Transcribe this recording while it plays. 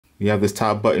We have this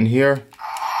top button here.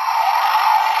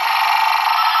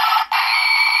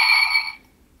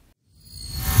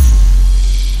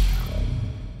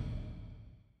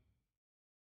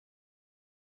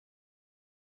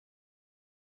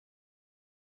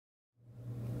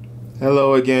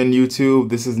 Hello again, YouTube.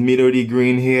 This is Midori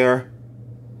Green here.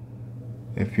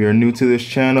 If you're new to this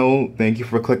channel, thank you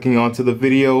for clicking onto the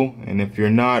video, and if you're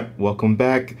not, welcome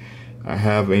back. I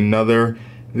have another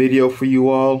video for you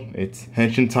all. It's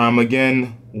Henshin time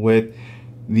again with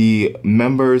the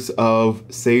members of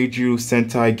Seijuu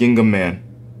Sentai Gingaman.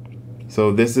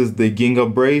 So this is the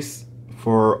Ginga Brace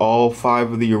for all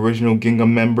 5 of the original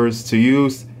Ginga members to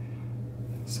use.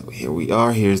 So here we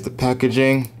are. Here's the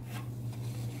packaging.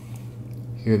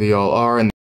 Here they all are,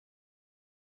 and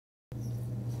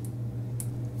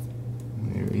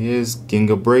there he is,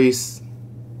 Ginga Brace.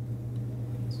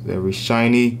 It's very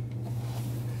shiny.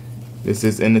 This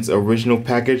is in its original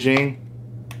packaging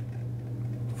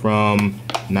from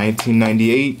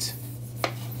 1998.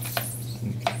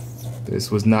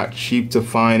 This was not cheap to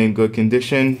find in good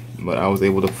condition, but I was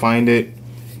able to find it.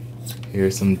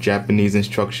 Here's some Japanese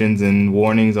instructions and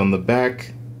warnings on the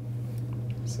back.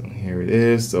 Here it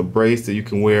is, a brace that you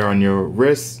can wear on your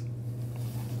wrist.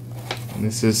 And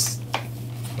this is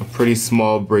a pretty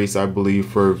small brace, I believe,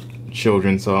 for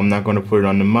children, so I'm not going to put it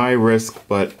under my wrist,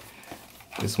 but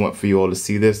I just want for you all to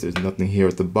see this. There's nothing here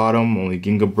at the bottom, only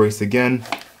Ginga Brace again.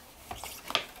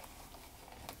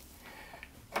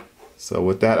 So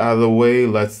with that out of the way,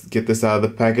 let's get this out of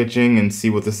the packaging and see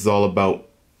what this is all about.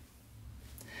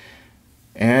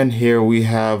 And here we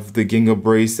have the Ginga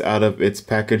Brace out of its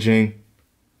packaging.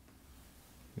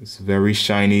 It's very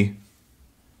shiny.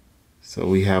 So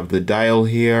we have the dial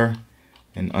here,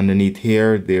 and underneath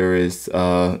here there is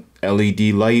a LED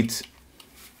light.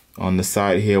 On the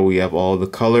side here we have all the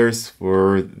colors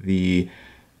for the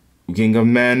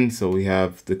Gingaman. So we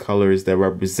have the colors that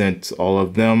represent all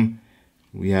of them.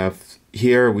 We have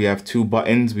 2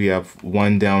 buttons. We have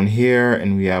one down here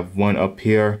and we have one up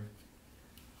here.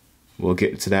 We'll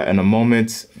get to that in a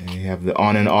moment. And we have the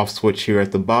on and off switch here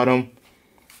at the bottom.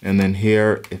 And then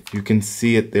here, if you can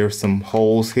see it, there's some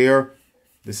holes here.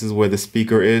 This is where the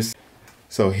speaker is.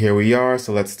 So here we are.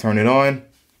 So let's turn it on.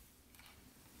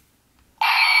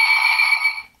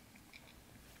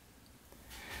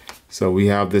 So we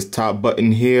have this top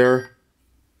button here.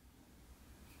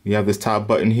 That's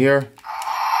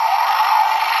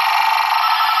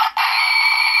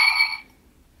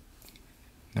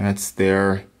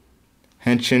their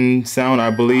Henshin sound,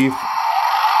 I believe.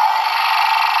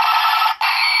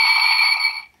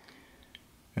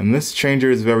 And this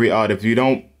changer is very odd. If you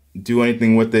don't do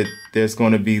anything with it, there's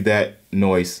going to be that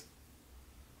noise.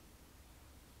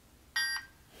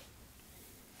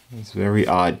 It's very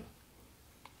odd.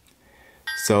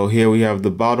 So here we have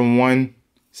the bottom one.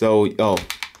 So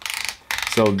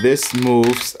this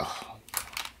moves.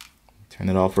 Turn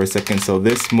it off for a second. So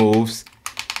this moves.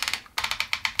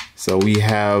 So we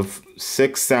have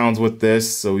 6 sounds with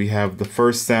this. So we have the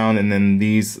first sound, and then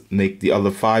these make the other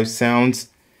 5 sounds.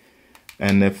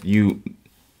 And if you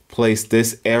place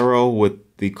this arrow with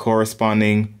the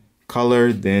corresponding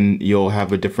color, then you'll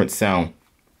have a different sound.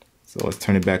 So let's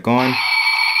turn it back on.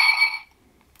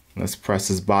 Let's press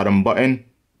this bottom button.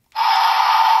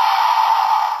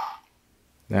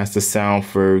 That's the sound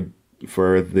for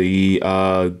the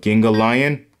Ginga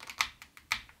Lion.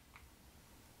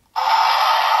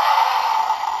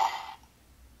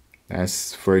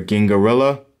 That's for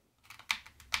Gingarilla.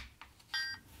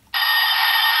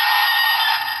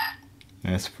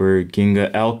 That's for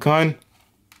Ginga Elcon.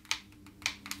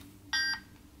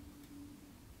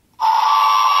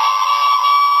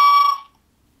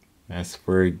 That's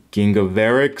for Ginga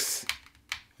Varix.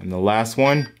 And the last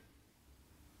one,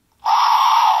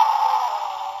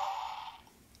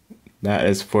 that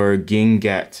is for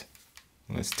Gingat.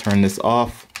 Let's turn this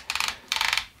off.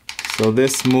 So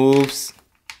this moves.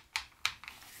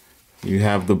 You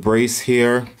have the brace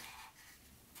here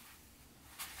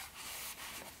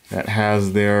that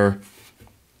has the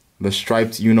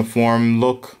striped uniform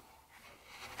look.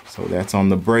 So that's on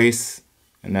the brace,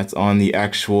 and that's on the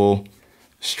actual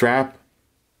strap.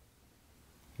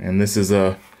 And this is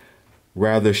a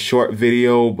rather short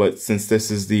video, but since this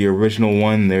is the original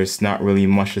one, there's not really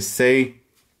much to say,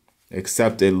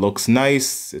 except it looks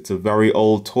nice. It's a very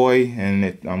old toy,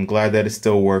 and I'm glad that it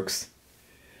still works.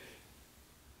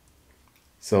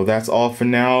 So that's all for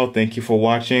now. Thank you for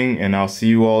watching, and I'll see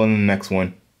you all in the next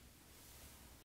one.